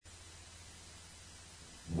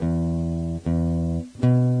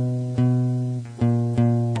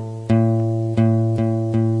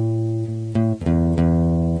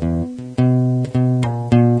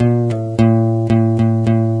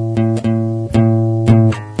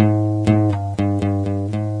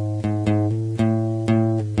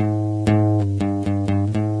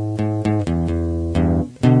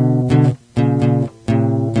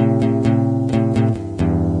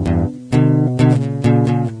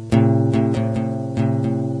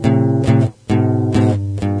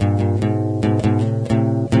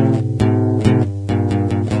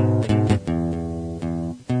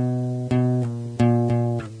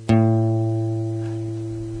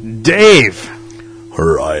Dave.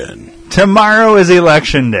 Ryan. Tomorrow is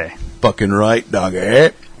election day. Fucking right,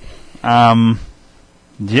 doggy.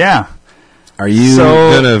 Yeah. Are you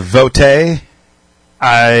gonna vote?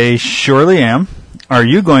 I surely am. Are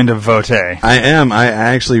you going to vote? I am. I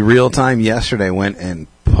actually real time yesterday went and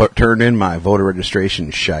turned in my voter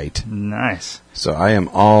registration shite. Nice. So I am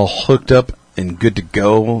all hooked up and good to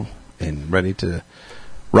go and ready to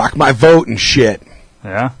rock my vote and shit.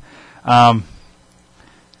 Yeah.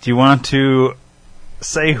 Do you want to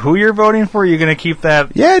say who you're voting for? Are you going to keep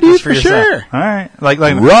that? Yeah, dude, just for yourself? sure. All right. Like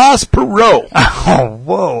Ross Perot. Oh,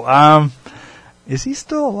 whoa. Is he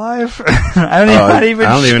still alive? I'm not even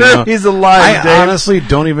sure know. He's alive, Dave. I honestly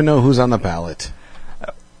don't even know who's on the ballot.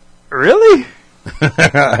 Really?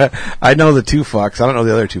 I know the two fucks. I don't know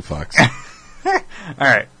the other two fucks. All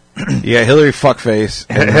right. Yeah, Hillary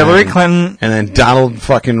fuckface. Hillary Clinton. And then Donald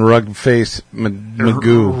fucking rugface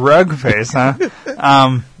Magoo. Rugface,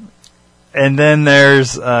 huh? And then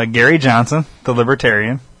there's Gary Johnson, the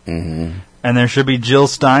Libertarian. Mm-hmm. And there should be Jill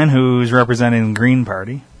Stein, who's representing the Green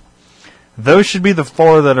Party. Those should be the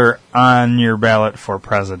four that are on your ballot for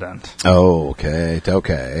president. Oh,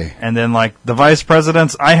 okay. And then, like, the vice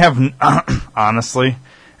presidents, I have, honestly,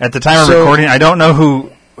 at the time of recording, I don't know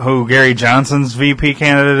who Gary Johnson's VP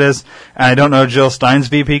candidate is, and I don't know Jill Stein's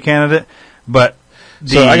VP candidate, but...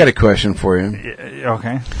 So, I got a question for you.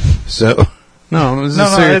 Okay. So, no, this is a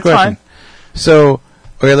serious Fine. question. So,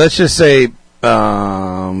 okay, let's just say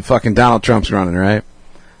fucking Donald Trump's running, right?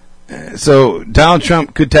 So, Donald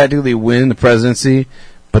Trump could technically win the presidency,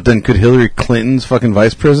 but then could Hillary Clinton's fucking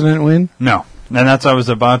vice president win? No. And that's what I was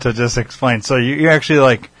about to just explain. So, you actually,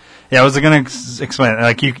 like... Yeah, I was going to explain it.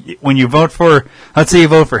 Like, when you vote for... Let's say you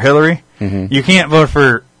vote for Hillary, mm-hmm. You can't vote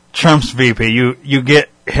for Trump's VP. You get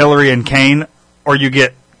Hillary and Kane, or you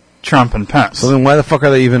get Trump and Pence. So then why the fuck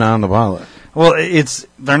are they even on the ballot? Well,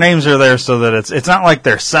 their names are there so that it's not like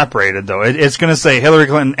they're separated, though. It's going to say Hillary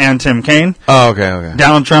Clinton and Tim Kaine. Oh, okay.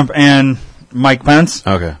 Donald Trump and Mike Pence.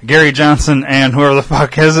 Okay. Gary Johnson and whoever the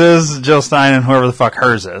fuck his is. Jill Stein and whoever the fuck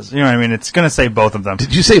hers is. You know what I mean? It's going to say both of them.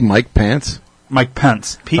 Did you say Mike Pence? Mike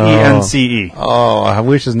Pence. P-E-N-C-E. Oh, I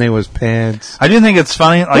wish his name was Pence. I do think it's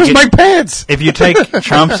funny. Like, Where's Mike Pence? If you take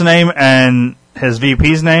Trump's name and his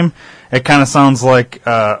VP's name, it kind of sounds like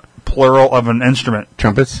plural of an instrument.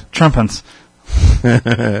 Trumpets? Trumpets.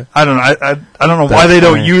 I don't know. I don't know why they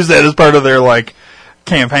don't use that as part of their like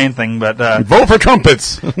campaign thing, but vote for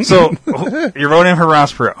trumpets. So you're voting for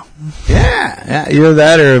Ross Perot. Yeah, either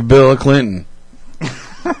that or Bill Clinton.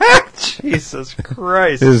 Jesus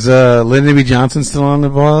Christ! Is Lyndon B. Johnson still on the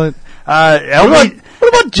ballot? What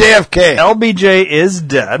about JFK? LBJ is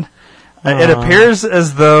dead. It appears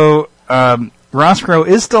as though Ross Perot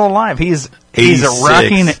is still alive. He's a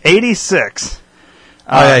rocking 86.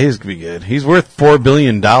 Yeah, he's gonna be good. He's worth $4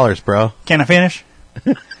 billion, bro. Can I finish?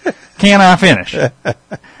 Can I finish?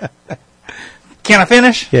 Can I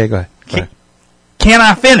finish? Yeah, go ahead. Can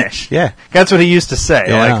I finish? Yeah. That's what he used to say.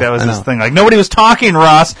 Yeah, like, that was his thing. Like, nobody was talking,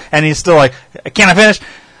 Ross, and he's still like, can I finish?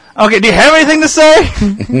 Okay, do you have anything to say?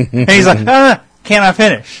 And he's like, can I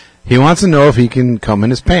finish? He wants to know if he can come in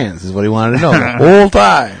his pants, is what he wanted to know the whole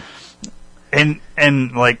time.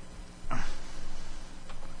 And like,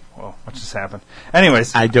 well, what just happened?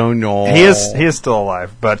 Anyways. I don't know. He is still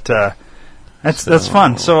alive, but, that's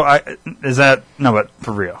fun. So, but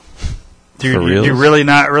for real. Do you really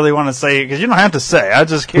not really want to say? Because you don't have to say. I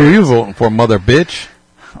just curious. Who are you voting for, mother bitch?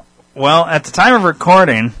 Well, at the time of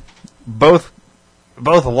recording, both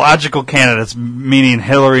logical candidates, meaning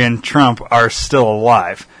Hillary and Trump, are still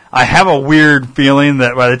alive. I have a weird feeling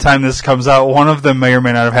that by the time this comes out, one of them may or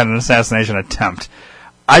may not have had an assassination attempt.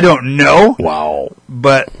 I don't know. Wow.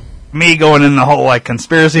 But me going in the whole like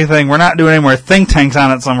conspiracy thing, we're not doing any more think tanks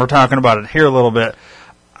on it, so we're talking about it here a little bit.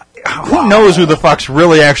 Who knows who the fuck's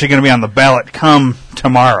really actually going to be on the ballot come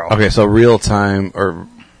tomorrow? Okay, so real time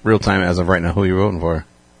as of right now, who are you voting for?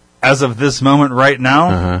 As of this moment right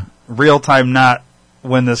now, real time, not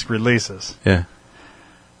when this releases. Yeah.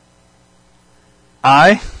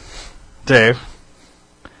 I, Dave,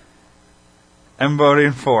 am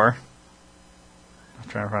voting for... I'm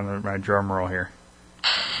trying to find my drum roll here.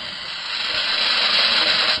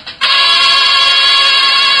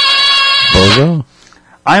 Bozo?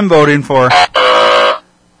 I'm voting for...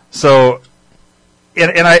 So,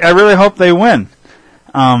 and I really hope they win.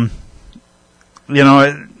 I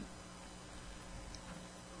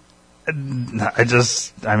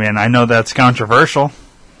know that's controversial.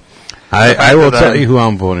 I will tell you who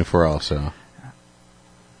I'm voting for also. All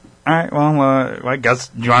right, well, I guess,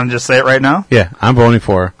 do you want to just say it right now? Yeah, I'm voting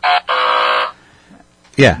for...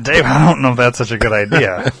 Yeah. Dave, I don't know if that's such a good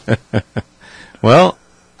idea. Well,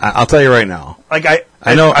 I'll tell you right now. Like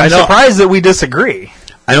I know. I'm surprised that we disagree.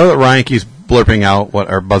 I know that Ryan keeps blurping out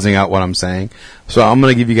buzzing out what I'm saying. So I'm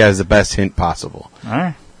going to give you guys the best hint possible. All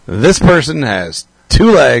right. This person has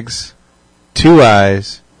 2 legs, 2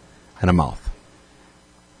 eyes, and a mouth.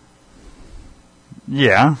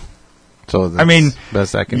 Yeah. So that's I mean,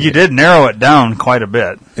 best I can. You did narrow it down quite a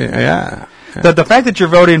bit. Yeah. The fact that you're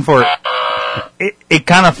voting for it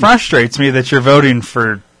kind of frustrates me that you're voting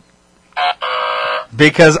for,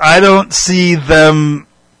 because I don't see them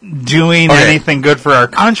doing anything good for our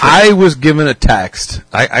country. I was given a text.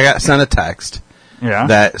 I got sent a text. Yeah.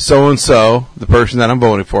 That so and so, the person that I'm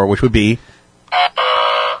voting for, which would be,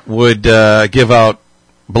 would give out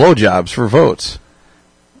blowjobs for votes.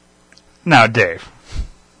 Now, Dave,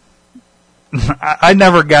 I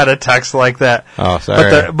never got a text like that. Oh,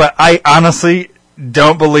 sorry. But I honestly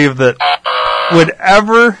don't believe that would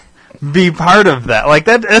ever be part of that. Like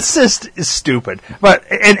that's just stupid. But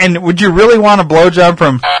and would you really want a blowjob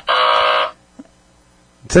from?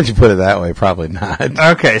 Since you put it that way, probably not.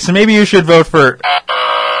 Okay, so maybe you should vote for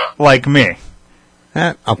like me.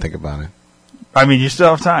 I'll think about it. I mean, you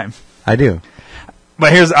still have time. I do.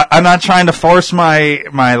 But I'm not trying to force my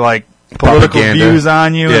like political Propaganda. views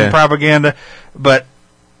on you Yeah. and propaganda, but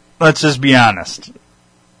let's just be honest.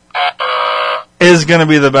 Is going to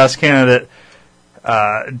be the best candidate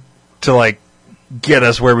to like get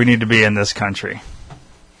us where we need to be in this country.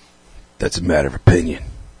 That's a matter of opinion.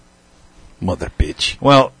 Mother bitch.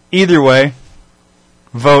 Well, either way,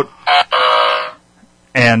 vote.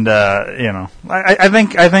 And I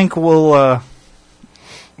think we'll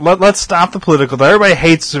let's stop the political. Everybody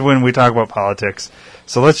hates when we talk about politics,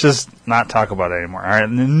 so let's just not talk about it anymore. All right,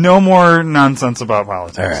 no more nonsense about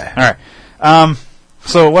politics. All right.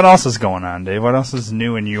 So what else is going on, Dave? What else is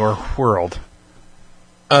new in your world?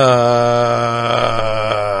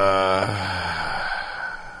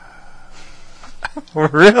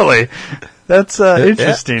 Really? That's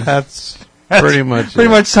interesting. Yeah, that's pretty much pretty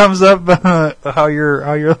much sums up how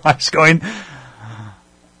your life's going.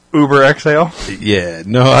 Uber exhale. Yeah,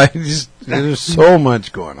 no, there's so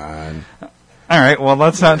much going on. All right, well,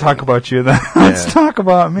 let's not talk about you then. Let's talk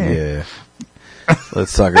about me. Yeah.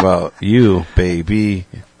 Let's talk about you, baby.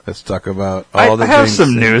 Let's talk about all the I have things.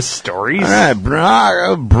 some news stories. All right,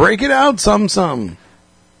 bro, break it out some.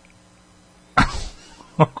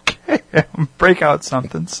 Okay, break out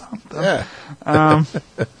something. Yeah.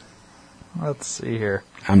 Let's see here.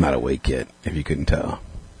 I'm not awake yet, if you couldn't tell.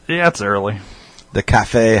 Yeah, it's early. The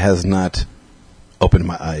cafe has not opened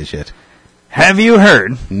my eyes yet. Have you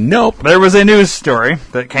heard? Nope. There was a news story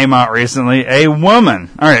that came out recently. A woman.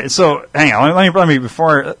 All right, so hang on. Let me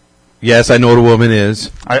before. Yes, I know what a woman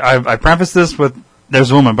is. I preface this with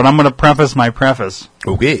there's a woman, but I'm going to preface my preface.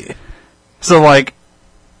 Okay. So like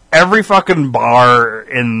every fucking bar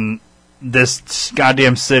in this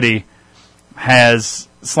goddamn city has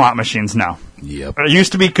slot machines now. Yep. It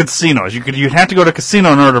used to be casinos. You'd have to go to a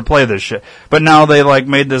casino in order to play this shit. But now they like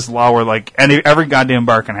made this law where like every goddamn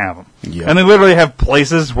bar can have them. Yep. And they literally have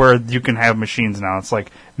places where you can have machines now. It's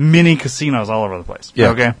like mini casinos all over the place. Yeah.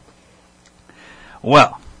 Okay.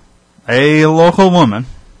 Well, a local woman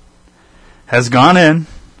has gone in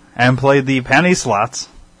and played the penny slots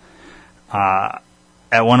at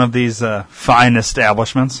one of these fine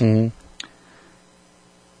establishments. Mm-hmm.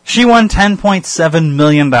 She won $10.7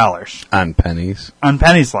 million On pennies. on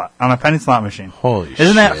penny slot on a penny slot machine. Holy shit.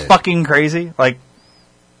 Isn't that fucking crazy? Like,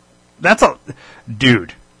 that's a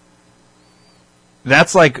dude.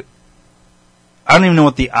 That's like, I don't even know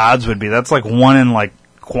what the odds would be. That's like 1 in like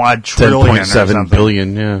quadrillion or something. 10.7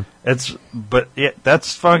 billion, yeah.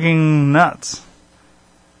 That's fucking nuts.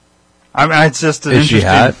 I mean, it's just an Is she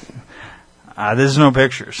interesting. hot? There's no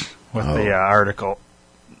pictures with the article.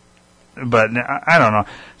 But I don't know.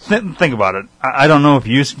 Think about it. I don't know if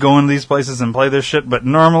you go into these places and play this shit, but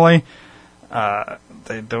normally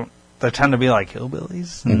they don't. They tend to be like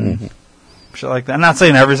hillbillies and shit like that. I'm not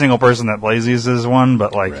saying every single person that plays these is one,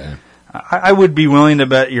 but like Right. I would be willing to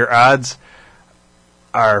bet your odds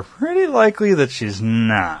are pretty likely that she's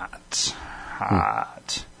not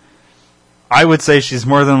hot. I would say she's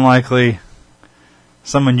more than likely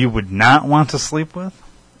someone you would not want to sleep with.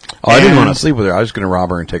 Oh, I didn't want to sleep with her. I was going to rob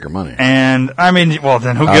her and take her money. And, I mean, well,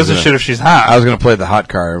 then who gives a shit if she's hot? I was going to play the hot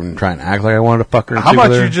card and try and act like I wanted to fuck her. And How sleep about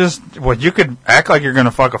with her. you just, you could act like you're going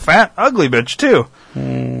to fuck a fat, ugly bitch, too.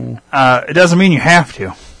 It doesn't mean you have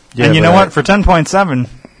to. Yeah, and you but know what? For 10.7,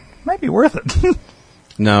 might be worth it.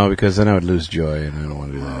 No, because then I would lose Joy, and I don't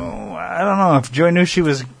want to do that. I don't know. If Joy knew she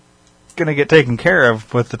was going to get taken care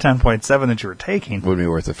of with the 10.7 that you were taking. Wouldn't be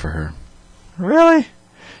worth it for her. Really?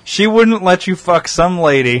 She wouldn't let you fuck some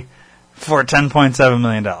lady For $10.7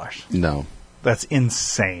 million. No. That's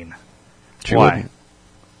insane. She Why? wouldn't.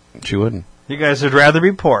 She wouldn't. You guys would rather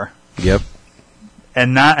be poor Yep.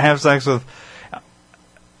 and not have sex with...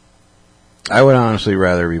 I would honestly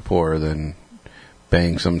rather be poor than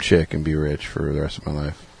bang some chick and be rich for the rest of my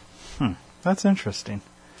life. That's interesting.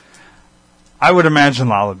 I would imagine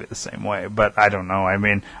Lala would be the same way, but I don't know. I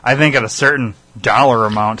mean, I think at a certain dollar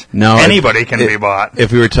amount, anybody can be bought.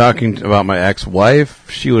 If we were talking about my ex-wife,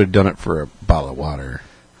 she would have done it for a bottle of water.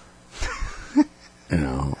 You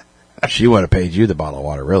know, she would have paid you the bottle of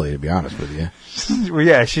water, really, to be honest with you. Well,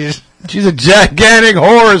 yeah, she's a gigantic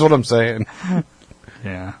whore, is what I'm saying.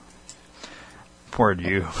 Yeah. Poor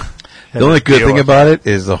you. The only good thing about it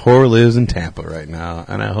is the whore lives in Tampa right now,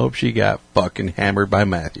 and I hope she got fucking hammered by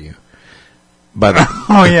Matthew. By the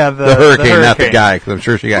the hurricane, not the guy, because I'm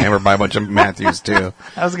sure she got hammered by a bunch of Matthews too.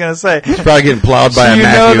 I was going to say. She's probably getting plowed by a Matthew. You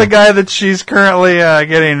know the guy that she's currently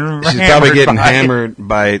getting She's probably getting hammered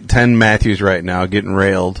by 10 Matthews right now, getting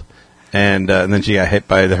railed. And then she got hit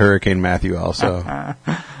by the Hurricane Matthew also.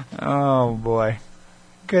 Oh, boy.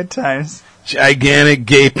 Good times. Gigantic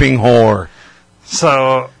gaping whore.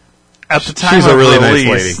 So, at the time she's of a really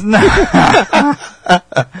release, nice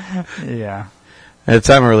lady. Yeah. At the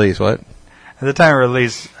time of release, what? At the time of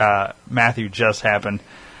release, Matthew just happened.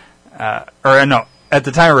 At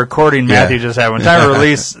the time of recording, Matthew just happened. Time of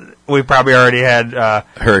release, we probably already had...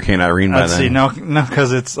 Hurricane Irene by then. Let's see, no,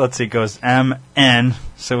 because it goes M-N,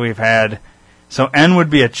 so we've had... So N would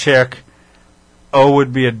be a chick, O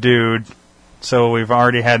would be a dude, so we've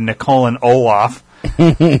already had Nicole and Olaf,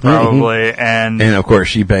 probably, and... And, of course,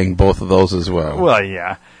 she banged both of those as well. Well,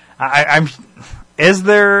 yeah. I'm... Is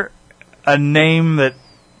there a name that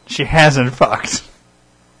she hasn't fucked?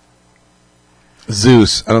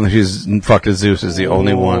 Zeus. I don't think she's fucked as Zeus is the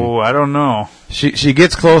only one. Oh, I don't know. She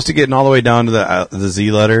gets close to getting all the way down to the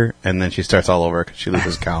Z letter, and then she starts all over because she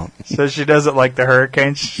loses count. So she does it like the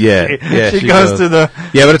hurricane? She goes to the...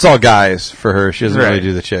 Yeah, but it's all guys for her. She doesn't really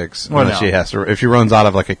do the chicks. Well, unless she has to... If she runs out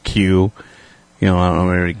of like a Q, I don't know how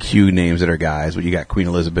many Q names that are guys, but you got Queen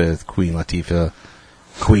Elizabeth, Queen Latifah,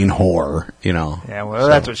 Queen Whore, Yeah, well,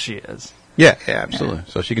 that's what she is. Yeah, absolutely. Yeah.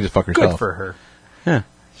 So she can just fuck herself. Good for her. Yeah.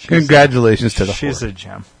 Congratulations to the She's whore. a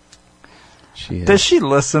gem. She is. Does she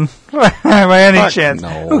listen? By any chance?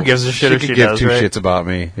 No. Who gives a shit if she does, She could give two right? shits about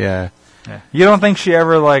me, yeah. You don't think she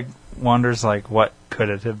ever, wonders, what could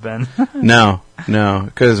it have been? No.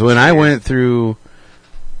 Because when I went through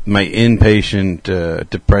my inpatient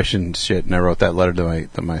depression shit and I wrote that letter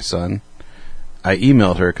to my son, I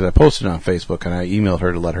emailed her because I posted it on Facebook and I emailed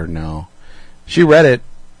her to let her know. She read it,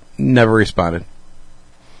 never responded.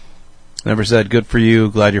 Never said, good for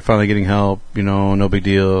you, glad you're finally getting help, no big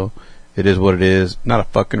deal. It is what it is. Not a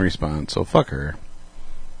fucking response, so fuck her.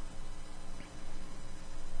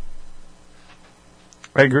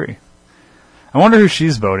 I agree. I wonder who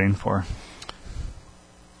she's voting for.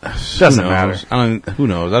 Doesn't matter. Who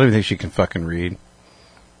knows? I don't even think she can fucking read.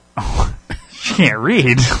 Oh, she can't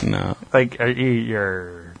read? No.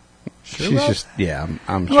 You're... Sure She's just... Yeah,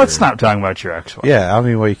 I'm sure. Let's stop talking about your ex-wife. Yeah, I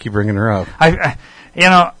mean, why you keep bringing her up?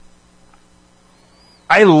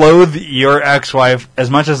 I loathe your ex-wife as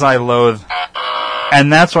much as I loathe...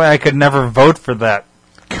 And that's why I could never vote for that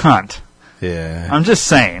cunt. Yeah. I'm just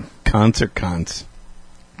saying. Cunts are cunts.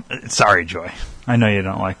 Sorry, Joy. I know you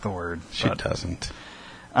don't like the word. She doesn't.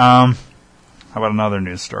 How about another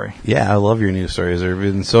news story? Yeah, I love your news stories. They've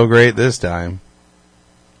been so great this time.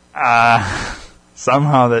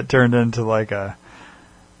 Somehow that turned into a...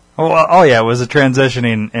 Oh, yeah, it was a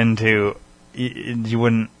transitioning into... You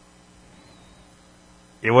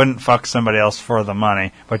wouldn't fuck somebody else for the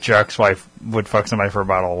money, but your ex-wife would fuck somebody for a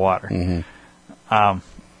bottle of water. Mm-hmm.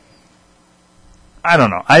 I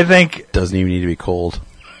don't know. I think... Doesn't even need to be cold.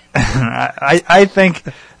 I think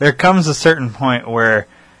there comes a certain point where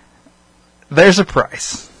there's a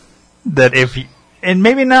price that and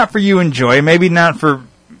maybe not for you and Joy, maybe not for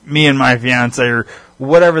me and my fiance or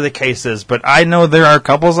whatever the case is, but I know there are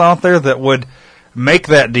couples out there that would make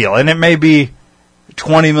that deal, and it may be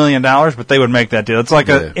 $20 million, but they would make that deal. It's like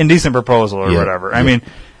an indecent proposal or whatever. I mean,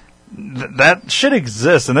 that shit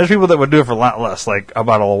exists, and there's people that would do it for a lot less, like a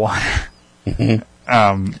bottle of water.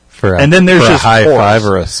 And then there's just a high whores. Five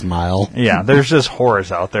or a smile. Yeah, there's just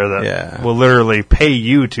whores out there that will literally pay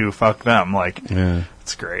you to fuck them.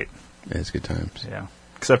 It's great. It's good times. Yeah.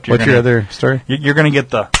 Except what's your other story? You're going to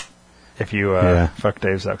get the if you fuck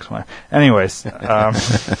Dave's ex-wife. Anyways,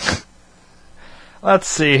 let's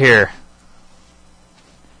see here.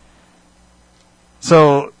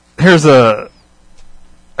 So here's I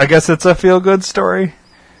guess it's a feel-good story,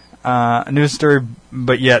 a news story,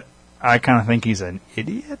 but yet I kind of think he's an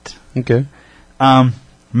idiot. Okay.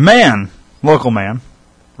 Local man,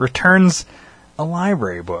 returns a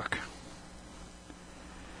library book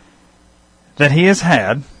that he has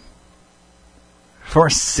had for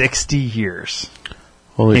 60 years.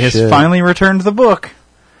 Holy he shit. has finally returned the book,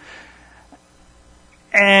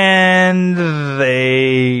 and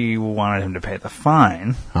they wanted him to pay the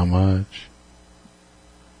fine. How much?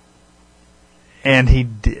 And he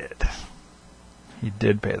did. He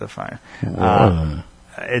did pay the fine.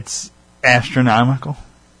 It's astronomical,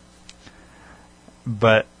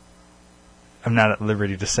 but I'm not at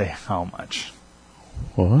liberty to say how much.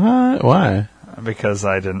 What? Why? Because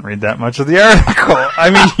I didn't read that much of the article. I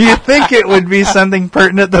mean, you'd think it would be something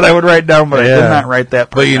pertinent that I would write down, but I did not write that.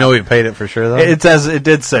 But you know he paid it for sure, though? It says, it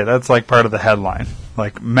did say, that's like part of the headline.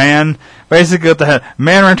 Like, man, basically at the head,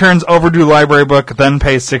 man returns overdue library book, then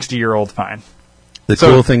pays 60-year-old fine. The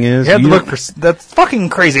cool thing is... You had to look for... That's fucking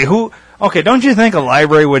crazy. Okay, don't you think a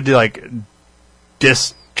library would, like,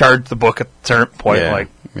 discharge the book at a certain point,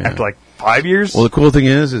 after, 5 years? Well, the cool thing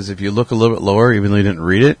is if you look a little bit lower, even though you didn't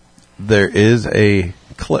read it, there is a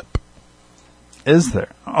clip. Is there?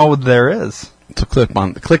 Oh, there is. So click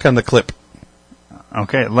on the clip.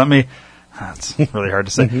 Okay, let me... That's really hard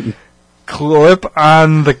to say. Clip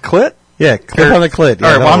on the clit? Yeah, clip on the clit. Yeah,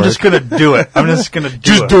 all right, well, I'm just going to do it. I'm just going to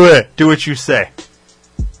do it. Do it. Do what you say.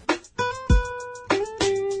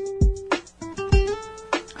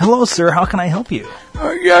 Hello, sir. How can I help you?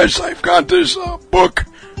 Yes, I've got this book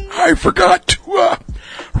I forgot to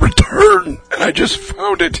return, and I just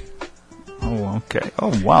found it. Oh, okay.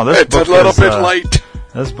 Oh, wow. This It's book a little is, bit light.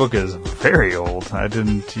 This book is very old. I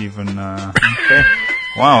didn't even... Okay.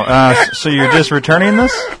 Wow. So you're just returning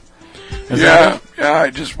this? Yeah, I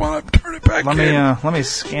just want to turn it back in. Let me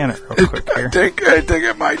scan it real quick here. I think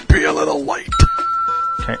it might be a little light.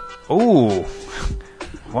 Okay. Ooh.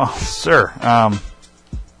 Wow, sir.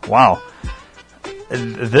 Wow.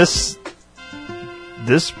 This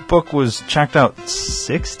book was checked out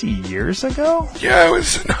 60 years ago? Yeah, I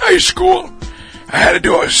was in high school. I had to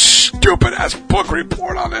do a stupid-ass book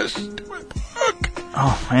report on this stupid book.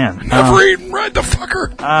 Oh, man. Never even read the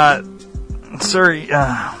fucker. Sir,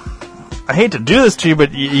 I hate to do this to you,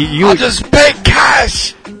 but you... I'll just pay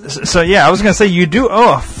cash. So, yeah, I was going to say, you do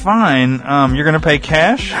owe a fine. You're going to pay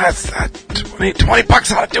cash? That's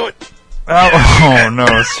 $20 ought to do it. Oh, no,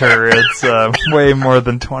 sir. It's way more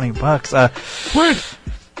than $20. What?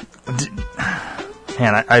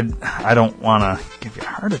 Man, I don't want to give you a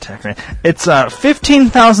heart attack. Man. It's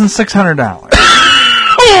 $15,600.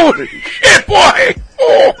 Holy shit, boy!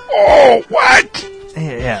 Oh, what?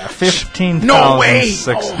 Yeah, 15,600. No way.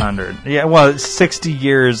 Yeah, well, it's 60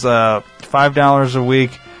 years, $5 a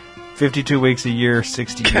week, 52 weeks a year,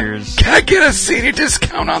 60 years. Can I get a senior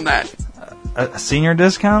discount on that? A senior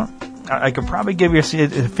discount? I could probably give you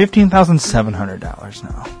 $15,700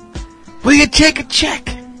 now. Will you take a check?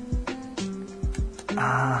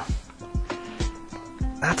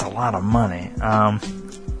 That's a lot of money. I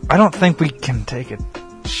don't think we can take it.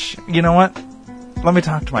 You know what? Let me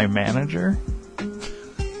talk to my manager.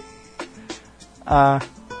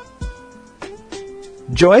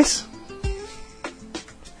 Joyce?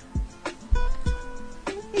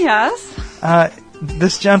 Yes?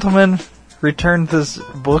 This gentleman returned this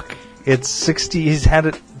book. It's 60. He's had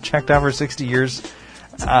it checked out for 60 years.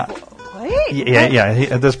 What?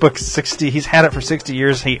 Yeah. This book's 60. He's had it for 60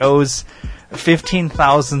 years. He owes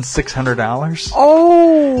 $15,600.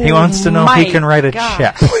 Oh, he wants to know if he can write a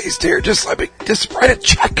check. Please, dear, just let me write a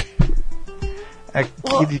check. Can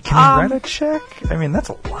he write a check? I mean, that's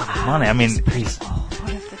a lot of money. I mean,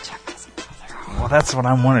 what if the check doesn't go through? Well, that's what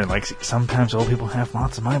I'm wondering. Like, sometimes old people have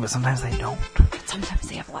lots of money, but sometimes they don't. But sometimes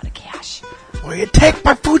they have a lot of cash. Will you take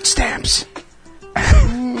my food stamps?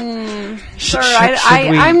 Sure,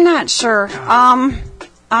 I'm not sure.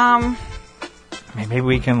 Maybe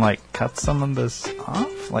we can, like, cut some of this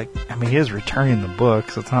off? Like, I mean, he is returning the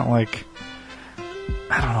book, so it's not like...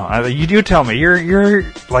 I don't know. You do tell me. You're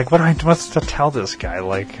like, what's to tell this guy?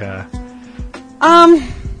 Like,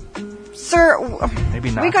 sir,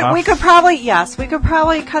 maybe not. We could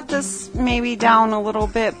probably cut this maybe down a little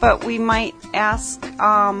bit, but we might ask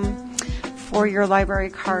for your library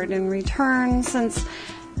card in return, since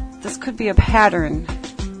this could be a pattern.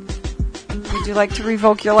 Would you like to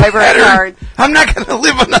revoke your library card? I'm not going to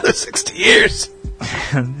live another 60 years.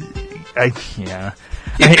 Yeah.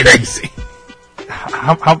 You're crazy.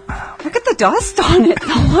 How? Look at the dust on it.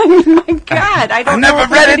 I mean, my God, I don't know never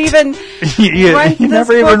if read I could it. even. You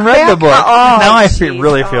never even read the book. Oh, now I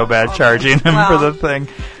really feel bad charging him for the thing.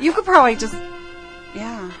 You could probably just,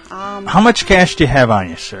 yeah. How much cash do you have on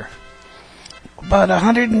you, sir? about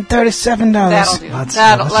 $137. That'll do. Let's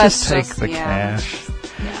Let's just take the yeah. cash.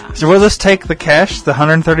 Yeah. So we'll just take the cash, the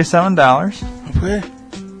 $137, Okay.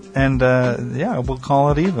 and we'll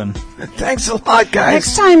call it even. Thanks a lot, guys.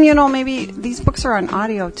 Next time, maybe these books are on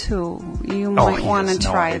audio too. You might want to no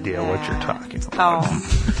try idea that. what you're talking about.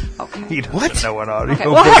 Oh, okay. He doesn't know what audio. Okay.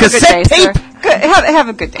 Well, have a good day, Cassette sir. Good. Have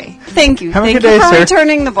a good day. Thank you. Have a Thank good you day, for sir.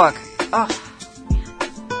 returning the book. Oh.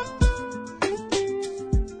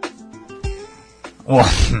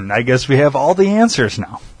 Well, I guess we have all the answers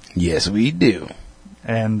now. Yes, we do.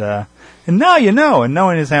 And now you know, and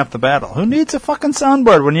knowing is half the battle. Who needs a fucking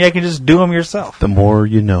soundboard when you can just do them yourself? The more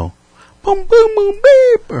you know. Boom, boom, boom,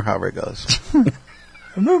 beep. Or however it goes.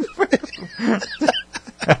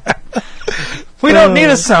 We don't need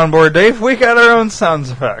a soundboard, Dave. We got our own sound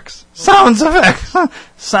effects. Sound effects.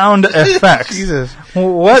 Jesus.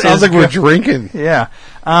 What Sounds is like we're go- drinking. Yeah.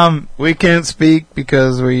 We can't speak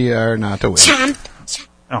because we are not awake.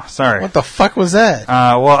 Oh, sorry. What the fuck was that?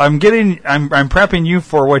 Well, I'm prepping you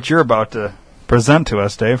for what you're about to present to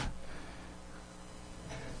us, Dave.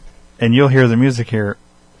 And you'll hear the music here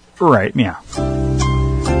right meow.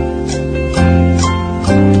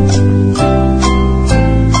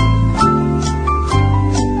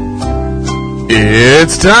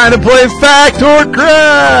 It's time to play Fact or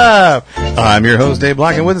Crap. I'm your host, Dave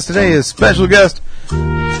Block, and with us today is special guest,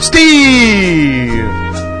 Steve.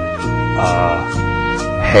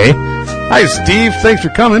 Hey. Hi, Steve. Thanks for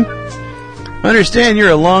coming. I understand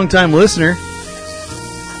you're a longtime listener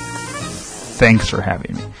Thanks for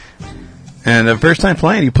having me. and a first-time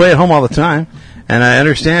playing. You play at home all the time, and I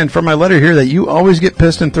understand from my letter here that you always get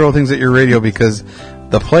pissed and throw things at your radio because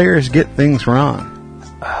the players get things wrong.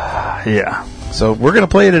 Yeah. So we're gonna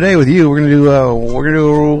play today with you. We're gonna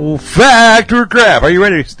do Fact or Crap. Are you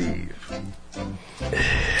ready, Steve?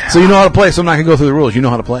 So you know how to play. So I'm not gonna go through the rules. You know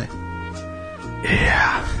how to play.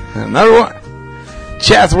 Yeah. Number one,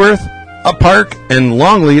 Chatsworth, a park, and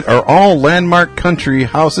Longleat are all landmark country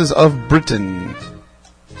houses of Britain.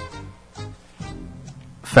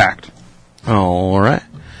 Fact. All right.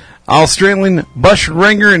 Australian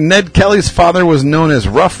bushranger Ned Kelly's father was known as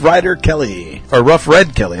Rough Rider Kelly, or Rough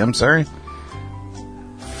Red Kelly. I'm sorry.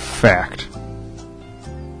 Fact.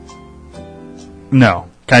 No.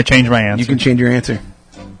 Can I change my answer? You can change your answer.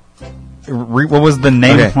 What was the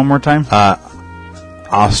name Okay. one more time?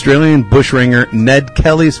 Australian bushranger Ned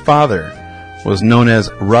Kelly's father was known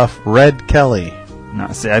as Rough Red Kelly. No,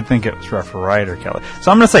 see, I think it was Rough Rider Kelly.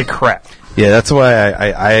 So I'm going to say crap. Yeah, that's why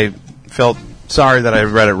I felt sorry that I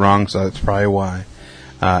read it wrong, so that's probably why.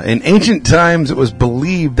 In ancient times, it was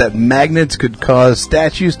believed that magnets could cause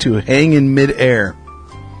statues to hang in midair.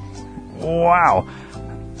 Wow.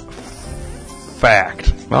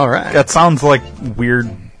 Fact. All right. That sounds like weird,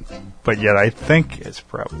 but yet I think it's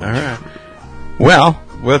probably. All right. Well,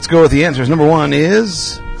 let's go with the answers. Number one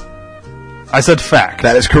is... I said fact.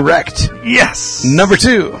 That is correct. Yes. Number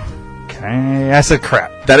two. Okay. I said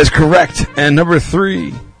crap. That is correct. And number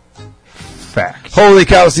three. Fact. Holy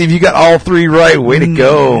cow, Steve, you got all three right. Way to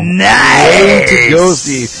go. Nice. Way to go,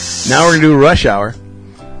 Steve. Now we're going to do Rush Hour.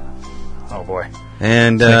 Oh boy.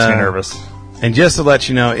 And Makes me nervous. And just to let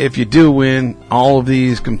you know, if you do win all of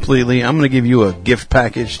these completely, I'm going to give you a gift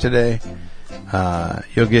package today.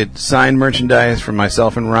 You'll get signed merchandise from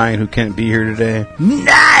myself and Ryan, who can't be here today.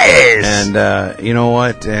 Nice. And you know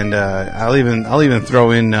what? And I'll even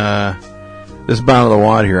throw in this bottle of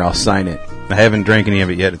water here. I'll sign it. I haven't drank any of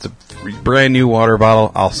it yet. It's a brand new water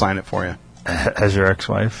bottle. I'll sign it for you. Has your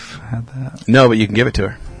ex-wife had that? No, but you can give it to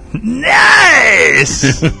her.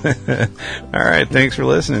 Nice. All right. Thanks for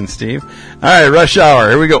listening, Steve. All right, Rush Hour.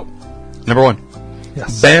 Here we go. Number one.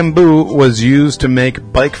 Yes. Bamboo was used to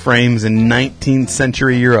make bike frames in 19th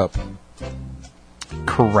century Europe.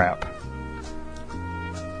 Crap.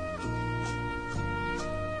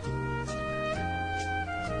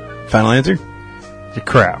 Final answer?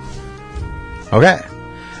 Crap. Okay.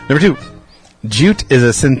 Number two. Jute is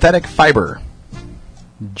a synthetic fiber.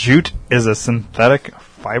 Jute is a synthetic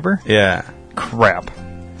fiber? Yeah. Crap.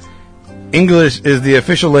 English is the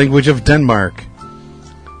official language of Denmark.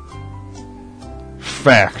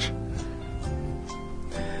 Fact.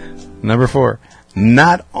 Number four.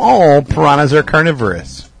 Not all piranhas are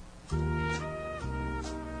carnivorous.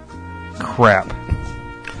 Crap.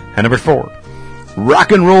 And number four.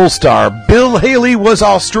 Rock and roll star Bill Haley was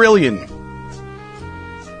Australian.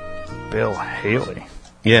 Bill Haley.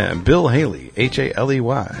 Yeah, Bill Haley. Haley.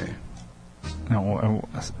 No,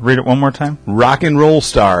 read it one more time. Rock and roll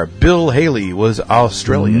star Bill Haley was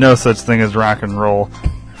Australian. No such thing as rock and roll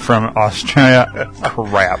from Australia.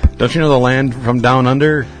 Crap. Don't you know the land from down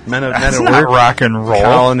under? Men That's at not work. rock and roll.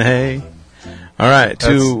 Colin Hay. All right.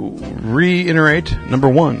 To reiterate, number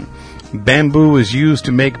 1, bamboo was used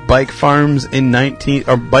to make bike frames in 19th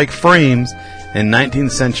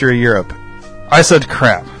century Europe. I said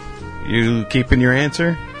crap. You keeping your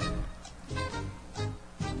answer?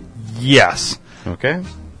 Yes. Okay.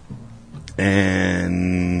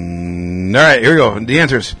 And all right, here we go. The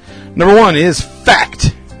answers. Number 1 is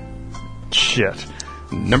fact. Shit.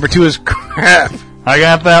 Number 2 is crap. I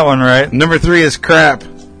got that one right. Number 3 is crap.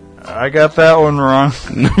 I got that one wrong.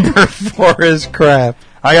 Number 4 is crap.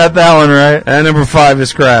 I got that one right. And number 5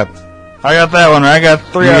 is crap. I got that one right. I got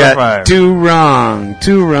 3 You out got of 5. 2 wrong.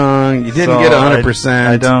 2 wrong. You didn't So get 100%.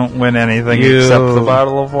 I don't win anything You- except the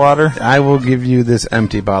bottle of water. I will give you this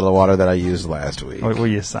empty bottle of water that I used last week. Wait, will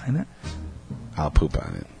you sign it? I'll poop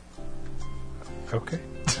on it. Okay.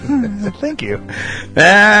 Thank you.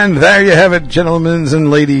 And there you have it, gentlemen and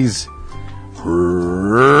ladies.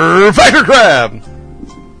 Fact or crap?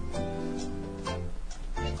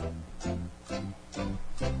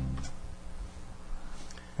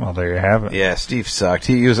 Well, there you have it. Yeah, Steve sucked.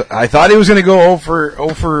 I thought he was going to go over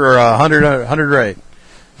 100 right.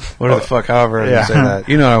 What the fuck? However, I Yeah. say that.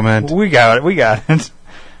 You know what I meant. We got it. We got it.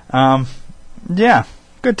 Yeah,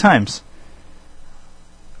 good times.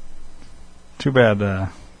 Too bad.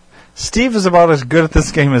 Steve is about as good at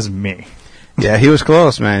this game as me. Yeah, he was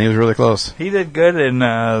close, man. He was really close. He did good in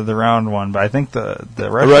the round 1, but I think the The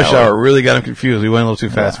rush hour really got him confused. We went a little too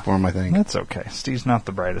fast Yeah. for him, I think. That's okay. Steve's not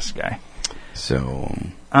the brightest guy. So,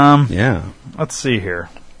 Yeah. Let's see here.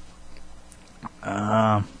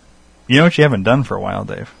 You know what you haven't done for a while,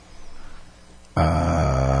 Dave?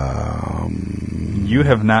 You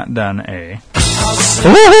have not done a...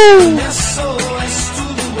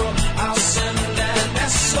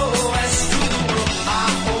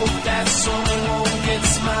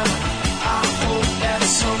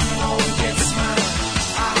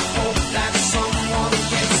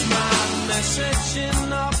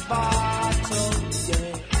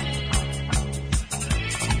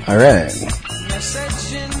 all right.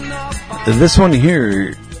 This one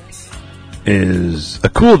here is a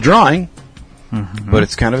cool drawing, but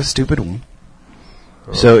it's kind of a stupid one.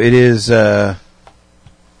 So it is a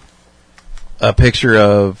picture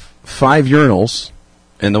of 5 urinals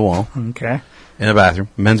in the wall Okay. in a bathroom,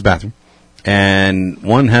 men's bathroom, and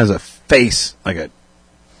one has a face, like a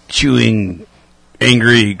chewing,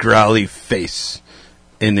 angry, growly face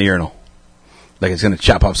in the urinal, like it's going to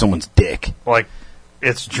chop off someone's dick. Like,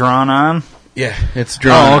 it's drawn on? Yeah, it's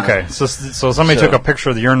drawn. Oh, okay. So somebody So- took a picture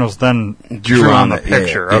of the urinals, then drew on the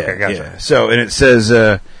picture. Yeah, Okay, gotcha. yeah. So, and it says,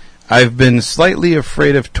 I've been slightly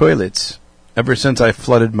afraid of toilets ever since I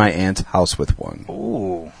flooded my aunt's house with one.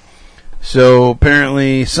 Ooh. So,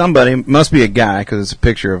 apparently, somebody, must be a guy, because it's a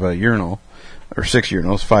picture of a urinal, or 6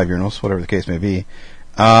 urinals, 5 urinals, whatever the case may be.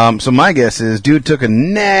 So, my guess is, dude took a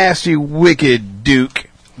nasty, wicked duke,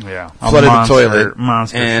 Yeah. flooded the toilet,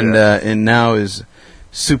 Monster and shit. and now is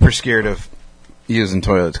super scared of using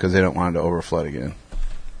toilets because they don't want it to overflood again.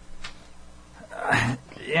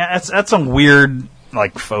 Yeah, that's a weird,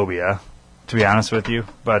 like, phobia, to be honest with you.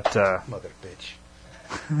 But, Mother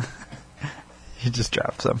bitch. you just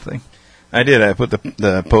dropped something. I did. I put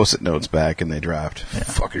the post-it notes back and they dropped.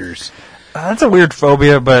 Fuckers. That's a weird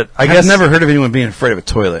phobia, but I I've guess... never heard of anyone being afraid of a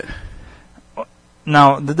toilet.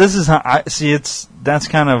 Now, this is how I see. That's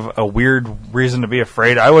kind of a weird reason to be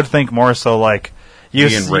afraid. I would think more so like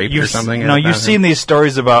Being raped or something? No, you've seen these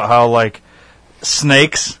stories about how like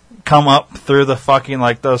snakes come up through the fucking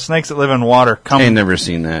like those snakes that live in water come. I ain't never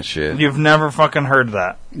seen that shit. You've never fucking heard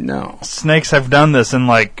that. No. Snakes have done this in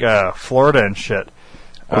like Florida and shit.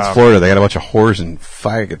 What's Florida? They got a bunch of whores and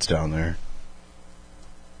faggots down there.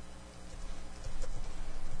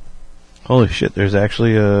 Holy shit, there's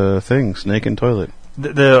actually a thing, snake and toilet.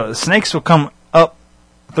 The snakes will come up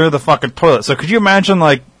through the fucking toilet. So could you imagine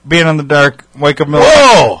like being in the dark, wake up middle?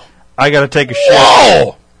 Whoa! I gotta take a shit.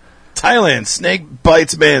 Whoa! Thailand, snake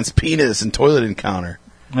bites man's penis in toilet encounter.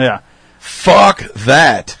 Yeah. Fuck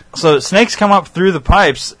that. So snakes come up through the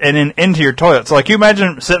pipes and into your toilet. So like you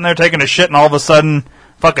imagine sitting there taking a shit and all of a sudden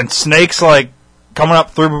fucking snakes like coming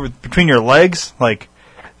up through between your legs. Like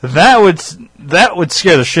that would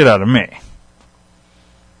scare the shit out of me.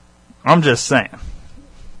 I'm just saying.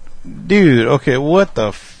 Dude, okay, what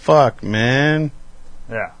the fuck, man?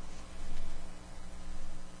 Yeah.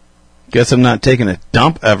 Guess I'm not taking a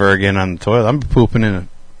dump ever again on the toilet. I'm pooping in a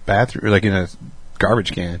bathroom, like in a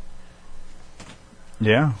garbage can.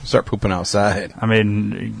 Yeah. Start pooping outside. I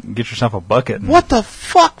mean, get yourself a bucket. And What the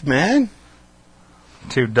fuck, man?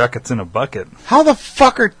 2 ducats in a bucket. How the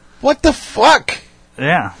fuck are... What the fuck?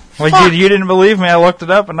 Yeah. Well, Fuck. you didn't believe me. I looked it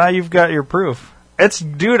up, and now you've got your proof.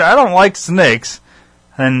 dude, I don't like snakes,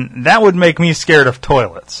 and that would make me scared of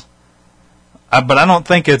toilets. But I don't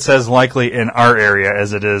think it's as likely in our area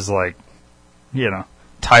as it is, like,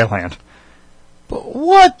 Thailand. But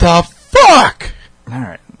what the fuck? All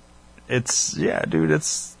right. Dude,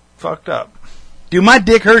 it's fucked up. Dude, my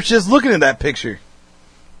dick hurts just looking at that picture.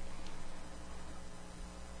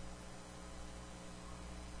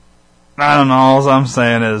 I don't know. All I'm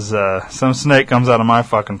saying is some snake comes out of my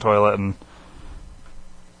fucking toilet, and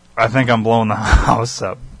I think I'm blowing the house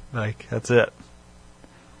up. Like, that's it.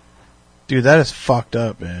 Dude, that is fucked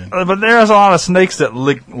up, man. But there's a lot of snakes that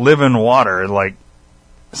live in water. Like,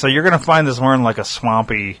 so you're going to find this more in like a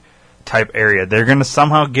swampy type area. They're going to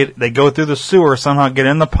somehow they go through the sewer, somehow get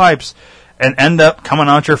in the pipes, and end up coming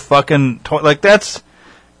out your fucking toilet. Like,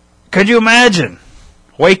 could you imagine?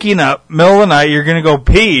 Waking up, middle of the night, you're going to go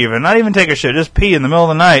pee even. Not even take a shit, just pee in the middle of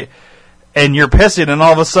the night. And you're pissing, and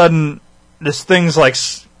all of a sudden, this thing's like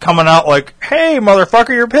coming out like, hey, motherfucker,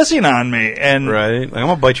 you're pissing on me. And right? Like, I'm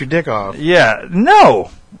going to bite your dick off. Yeah,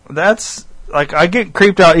 no. That's, like, I get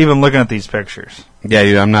creeped out even looking at these pictures. Yeah,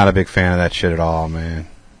 dude, I'm not a big fan of that shit at all, man.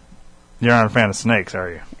 You're not a fan of snakes,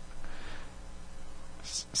 are you?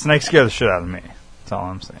 Snakes scare the shit out of me. That's all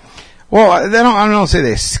I'm saying. Well, I don't say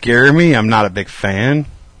they scare me. I'm not a big fan.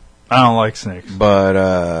 I don't like snakes. But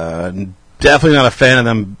definitely not a fan of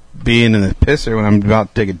them being in the pisser when I'm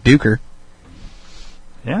about to take a duker.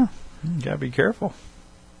 Yeah, you gotta be careful.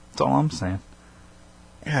 That's all I'm saying.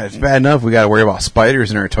 Yeah, it's bad enough we gotta worry about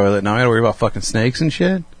spiders in our toilet. Now we gotta worry about fucking snakes and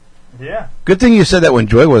shit. Yeah. Good thing you said that when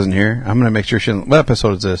Joy wasn't here. I'm gonna make sure she doesn't... What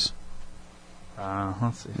episode is this?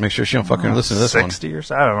 Let's see. Make sure she don't fucking listen to this 60 or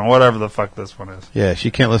so? I don't know. Whatever the fuck this one is. Yeah, she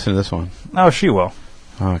can't listen to this one. No, she will.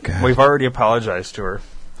 Okay. We've already apologized to her.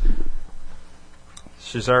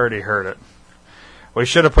 She's already heard it. We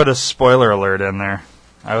should have put a spoiler alert in there.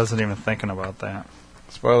 I wasn't even thinking about that.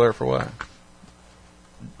 Spoiler for what?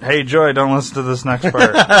 Hey, Joy, don't listen to this next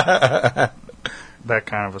part. That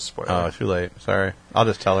kind of a spoiler. Oh, too late. Sorry. I'll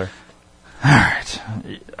just tell her. All right.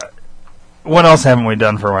 What else haven't we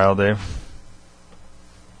done for a while, Dave?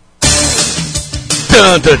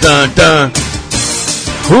 Dun, dun, dun, dun.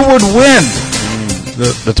 Who would win?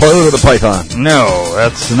 The toilet or the python? No,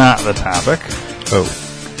 that's not the topic. Oh.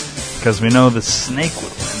 Because we know the snake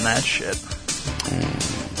would win that shit.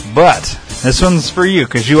 But this one's for you,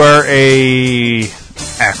 because you are a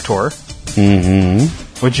actor.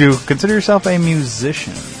 Mm-hmm. Would you consider yourself a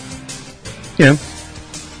musician? Yeah.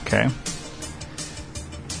 Okay.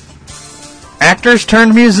 Actors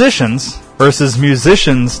turned musicians versus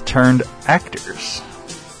musicians turned actors.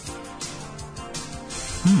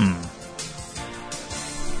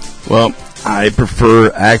 Well, I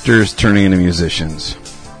prefer actors turning into musicians.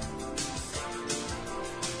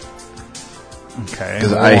 Okay.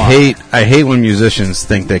 Because I hate when musicians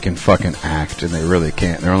think they can fucking act and they really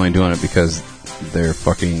can't. They're only doing it because they're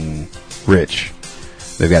fucking rich.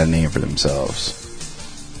 They've got a name for themselves.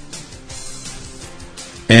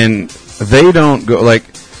 And they don't go like...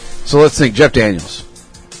 So let's think Jeff Daniels.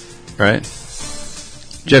 Right?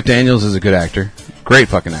 Jeff Daniels is a good actor. Great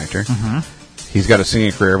fucking actor. Mm-hmm. He's got a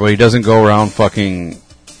singing career, but he doesn't go around fucking...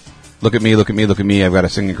 Look at me, look at me, look at me. I've got a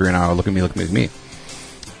singing career now. Look at me, look at me, look at me.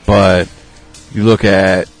 But... You look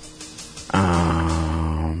at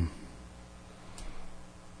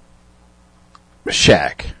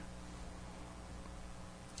Shaq.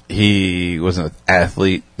 He was an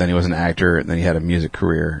athlete, then he was an actor, and then he had a music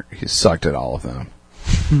career. He sucked at all of them.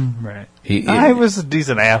 Right. He was a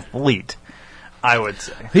decent athlete, I would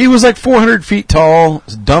say. He was like 400 feet tall,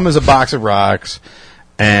 as dumb as a box of rocks,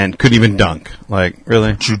 and couldn't even dunk. Like,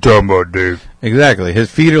 really? What you talking about, Dave? Exactly. His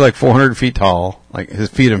feet are like 400 feet tall. Like, his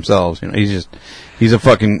feet themselves. You know, he's a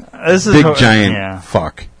fucking big giant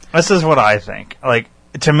fuck. This is what I think. Like,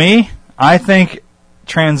 to me, I think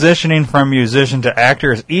transitioning from musician to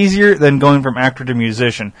actor is easier than going from actor to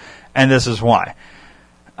musician. And this is why.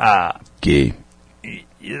 Gay.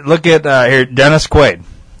 Look at here, Dennis Quaid.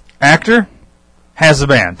 Actor, has a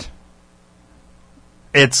band.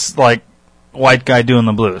 It's like white guy doing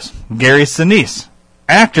the blues. Gary Sinise.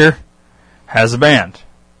 Actor, has a band.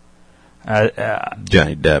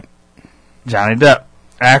 Johnny Depp. Johnny Depp.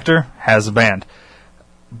 Actor, has a band.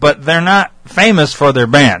 But they're not famous for their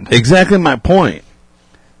band. Exactly my point.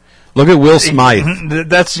 Look at Will Smythe.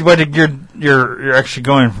 That's what you're actually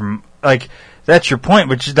going from. Like, that's your point,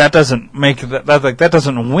 but that doesn't make that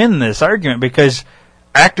doesn't win this argument, because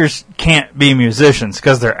actors can't be musicians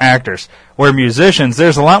because they're actors. Where musicians,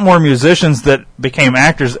 there's a lot more musicians that became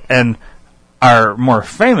actors and are more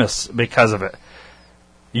famous because of it.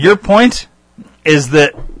 Your point is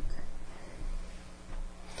that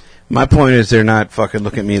My point is, they're not fucking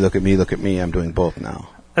look at me, look at me, look at me. I'm doing both now.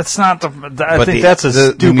 That's not the. I think that's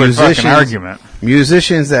a stupid fucking argument.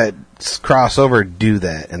 Musicians that cross over do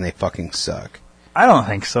that, and they fucking suck. I don't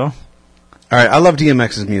think so. All right, I love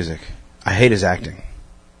DMX's music. I hate his acting.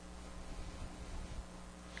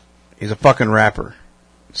 He's a fucking rapper.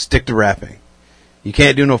 Stick to rapping. You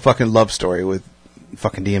can't do no fucking love story with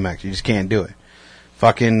fucking DMX. You just can't do it.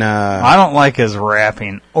 Fucking. I don't like his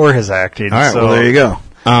rapping or his acting. All right, so, well, there you go.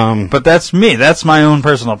 But that's me. That's my own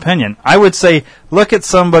personal opinion. I would say look at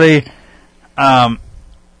somebody.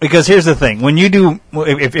 Because here's the thing: when you do,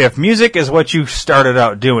 if music is what you started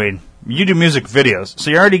out doing, you do music videos, so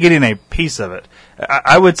you're already getting a piece of it.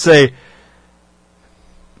 I would say.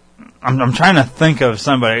 I'm trying to think of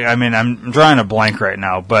somebody. I mean, I'm drawing a blank right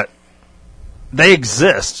now, but they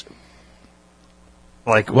exist.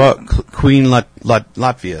 Like Queen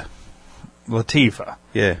Latifah. Latifah.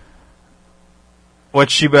 Yeah.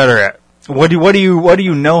 What's she better at? What do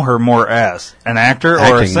you know her more as? An actor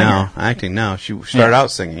or a singer? Acting now. She started out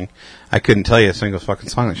singing. I couldn't tell you a single fucking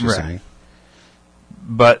song that she sang.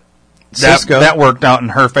 But Cisco. that worked out in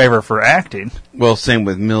her favor for acting. Well, same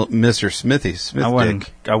with Mr. Smith.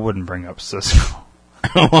 I wouldn't bring up Cisco.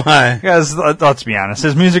 Why? Because let's be honest,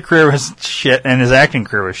 his music career was shit and his acting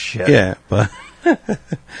career was shit. Yeah, but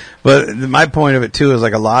my point of it too is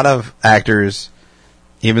like a lot of actors,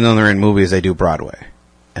 even though they're in movies, they do Broadway,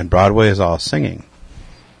 and Broadway is all singing.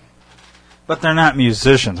 But they're not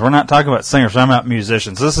musicians. We're not talking about singers. We're talking about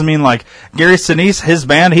musicians. This is mean like Gary Sinise, his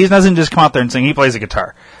band. He doesn't just come out there and sing. He plays a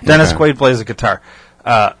guitar. Dennis Quaid plays a guitar.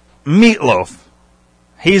 Meatloaf,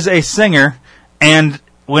 he's a singer, and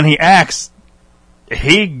when he acts,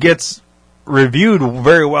 he gets reviewed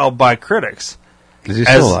very well by critics. Is he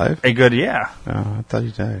still alive? A good, yeah. Oh, I thought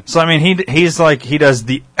he died. So I mean, he's like he does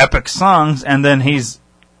the epic songs, and then he's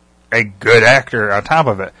a good actor on top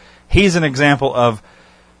of it. He's an example of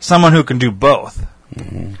someone who can do both.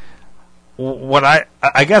 Mm-hmm. What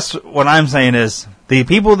I guess what I'm saying is the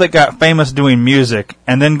people that got famous doing music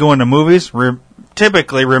and then go into movies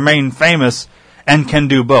typically remain famous and can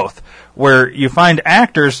do both. Where you find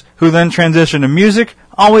actors who then transition to music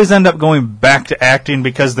always end up going back to acting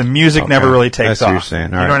because the music never really takes off. What you're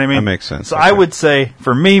saying. All you know what I mean? That makes sense. So I would say,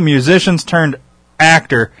 for me, musicians turned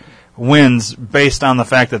actor wins based on the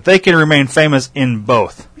fact that they can remain famous in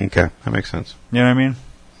both. Okay, that makes sense. You know what I mean?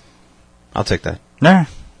 I'll take that. Nah.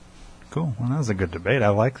 Cool. Well, that was a good debate. I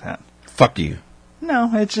like that. Fuck you.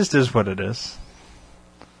 No, it just is what it is.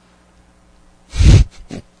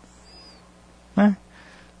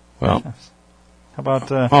 Well. How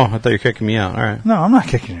about... I thought you were kicking me out. All right. No, I'm not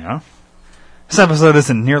kicking you out. This episode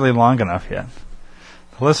isn't nearly long enough yet.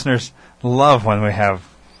 The listeners love when we have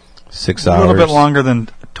 6 hours. A little bit longer than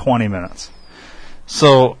 20 minutes.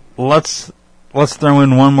 So let's throw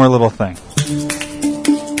in one more little thing.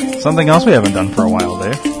 Something else we haven't done for a while,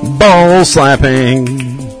 Dave. Ball slapping.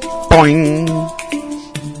 Boing.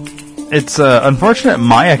 It's unfortunate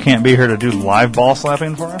Maya can't be here to do live ball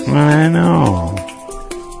slapping for us. I know.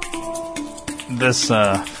 This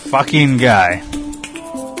fucking guy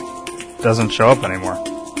doesn't show up anymore.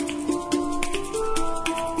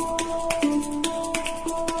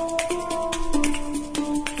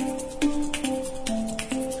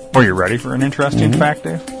 Were you ready for an interesting fact,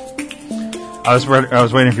 Dave? I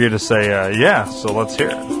was waiting for you to say, yeah, so let's hear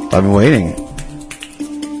it. I've been waiting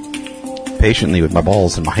patiently with my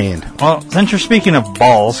balls in my hand. Well, since you're speaking of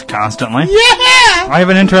balls constantly, I have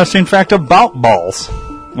an interesting fact about balls.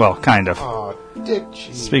 Well, kind of. Oh, dick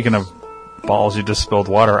cheese. Speaking of balls, you just spilled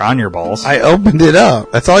water on your balls. I opened it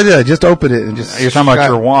up. That's all I did. I just opened it and just... You're talking about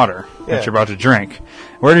your water that you're about to drink.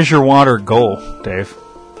 Where does your water go, Dave?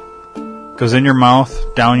 Goes in your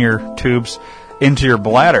mouth, down your tubes, into your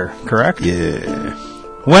bladder, correct? Yeah.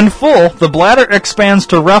 When full, the bladder expands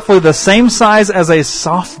to roughly the same size as a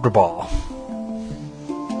softball.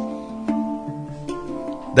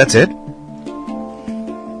 That's it?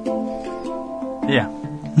 Yeah.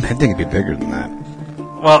 I think it'd be bigger than that.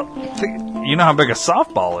 Well, you know how big a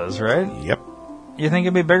softball is, right? Yep. You think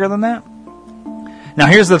it'd be bigger than that? Now,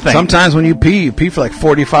 here's the thing. Sometimes when you pee for like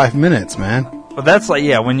 45 minutes, man. But that's like,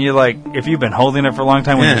 yeah, when you like, if you've been holding it for a long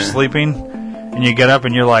time when you're sleeping, and you get up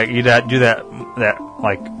and you're like, you do that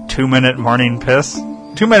like 2-minute morning piss.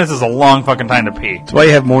 2 minutes is a long fucking time to pee. That's why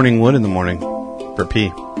you have morning wood in the morning for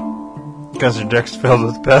pee. Because your dick's filled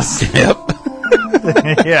with piss. Yep.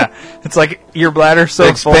 Yeah, it's like your bladder's so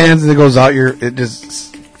it expands and it goes out. It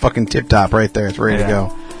just fucking tip top right there. It's ready to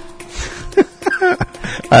go.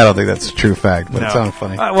 I don't think that's a true fact, but it sounds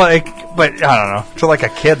funny. But I don't know. To like a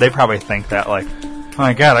kid, they probably think that like, oh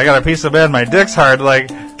my god, I got a piece of bed, my dick's hard.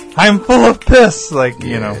 Like, I'm full of piss. Like,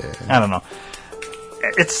 you know, I don't know.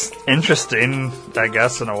 It's interesting, I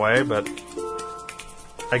guess, in a way, but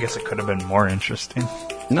I guess it could have been more interesting.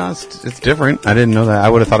 No, it's different. I didn't know that. I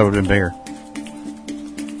would have thought it would have been bigger.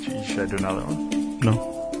 Should I do another one? No.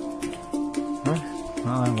 All right.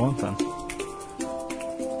 Well, I won't then.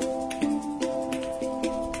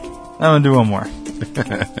 I'm going to do one more.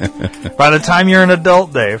 By the time you're an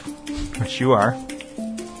adult, Dave, which you are,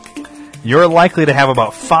 you're likely to have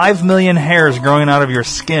about 5 million hairs growing out of your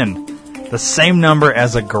skin. The same number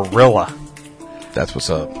as a gorilla. That's what's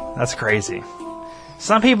up. That's crazy.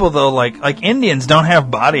 Some people, though, like Indians don't have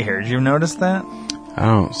body hair. Did you notice that? I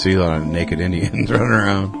don't see a lot of naked Indians running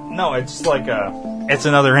around. No, it's like it's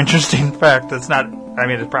another interesting fact. That's not, I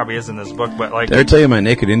mean, it probably is in this book, but like... Did I tell you my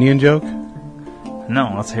naked Indian joke?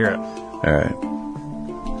 No, let's hear it. All right.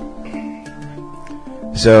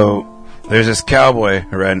 So, there's this cowboy,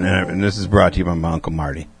 and this is brought to you by my Uncle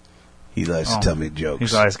Marty. He likes to tell me jokes.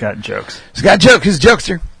 He's always got jokes. He's got jokes. He's a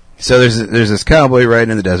jokester. So there's this cowboy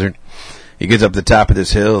riding in the desert. He gets up the top of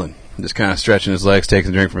this hill and just kind of stretching his legs,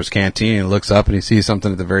 taking a drink from his canteen, and looks up and he sees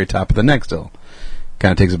something at the very top of the next hill.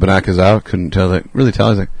 Kind of takes his binoculars out. Couldn't really tell.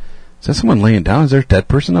 He's like, is that someone laying down? Is there a dead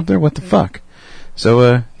person up there? What the fuck?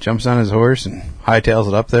 So jumps on his horse and hightails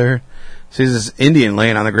it up there. Sees this Indian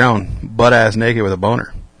laying on the ground, butt-ass naked with a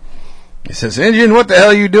boner. He says, Indian, what the hell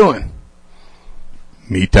are you doing?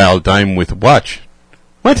 Me towel time with watch.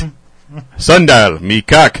 What? Sundial. Me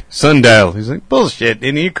cock. Sundial. He's like, bullshit,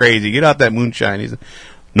 Indian, you crazy. Get out that moonshine. He's like,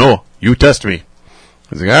 no, you test me.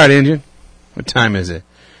 He's like, all right, Indian. What time is it?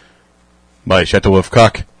 By Chateau of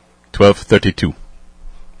Cock, 12:32.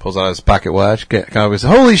 Pulls out his pocket watch. Cowboy says,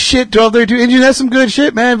 holy shit, 12:32. Indian, that's some good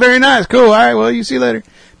shit, man. Very nice. Cool. All right, well, you see you later.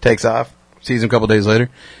 Takes off. Sees him a couple days later.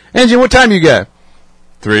 Indian, what time you got?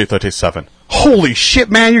 3:37. Holy shit,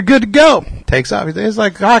 man, you're good to go. Takes off. It's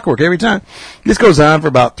like clockwork every time. This goes on for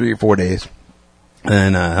about 3 or 4 days.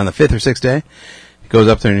 And on the 5th or 6th day, he goes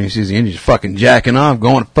up there and he sees the Indian fucking jacking off,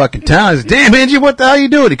 going to fucking town. He says, damn, Indian, what the hell are you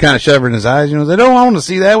doing? He kind of shivered in his eyes. You know, he's like, I don't want to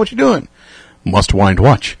see that. What you doing? Must wind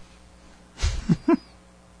watch.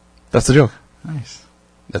 That's the joke. Nice.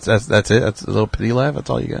 That's it. That's a little pity laugh. That's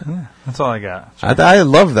all you got. Yeah, that's all I got. I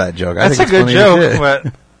love that joke. That's I think a good it's funny as joke, shit.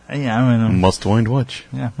 but... Yeah, I mean, Must wind watch.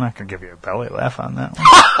 yeah, I'm not gonna give you a belly laugh on that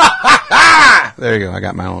one. There you go. I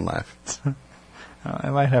got my own laugh. I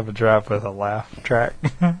might have a drop with a laugh track.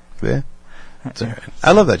 Yeah. It's all right.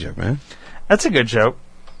 I love that joke, man. That's a good joke.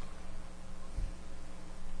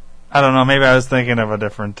 I don't know. Maybe I was thinking of a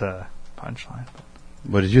different punchline.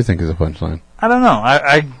 What did you think is a punchline? I don't know.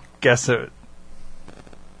 I guess it.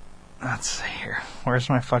 Let's see here. Where's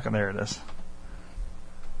my fucking? There it is.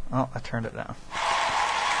 Oh, I turned it down.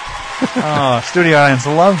 Oh, studio audience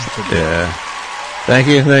loves to do. Yeah. Thank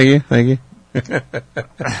you.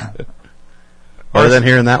 Or than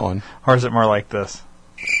hearing that one. Or is it more like this?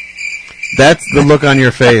 That's the look on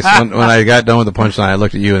your face when I got done with the punchline. I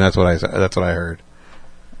looked at you, and that's what I heard.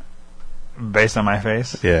 Based on my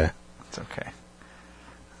face? Yeah. It's okay.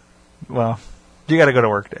 Well, you got to go to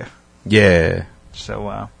work, Dave. Yeah.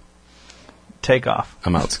 So, take off.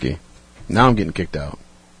 I'm out ski. Now I'm getting kicked out.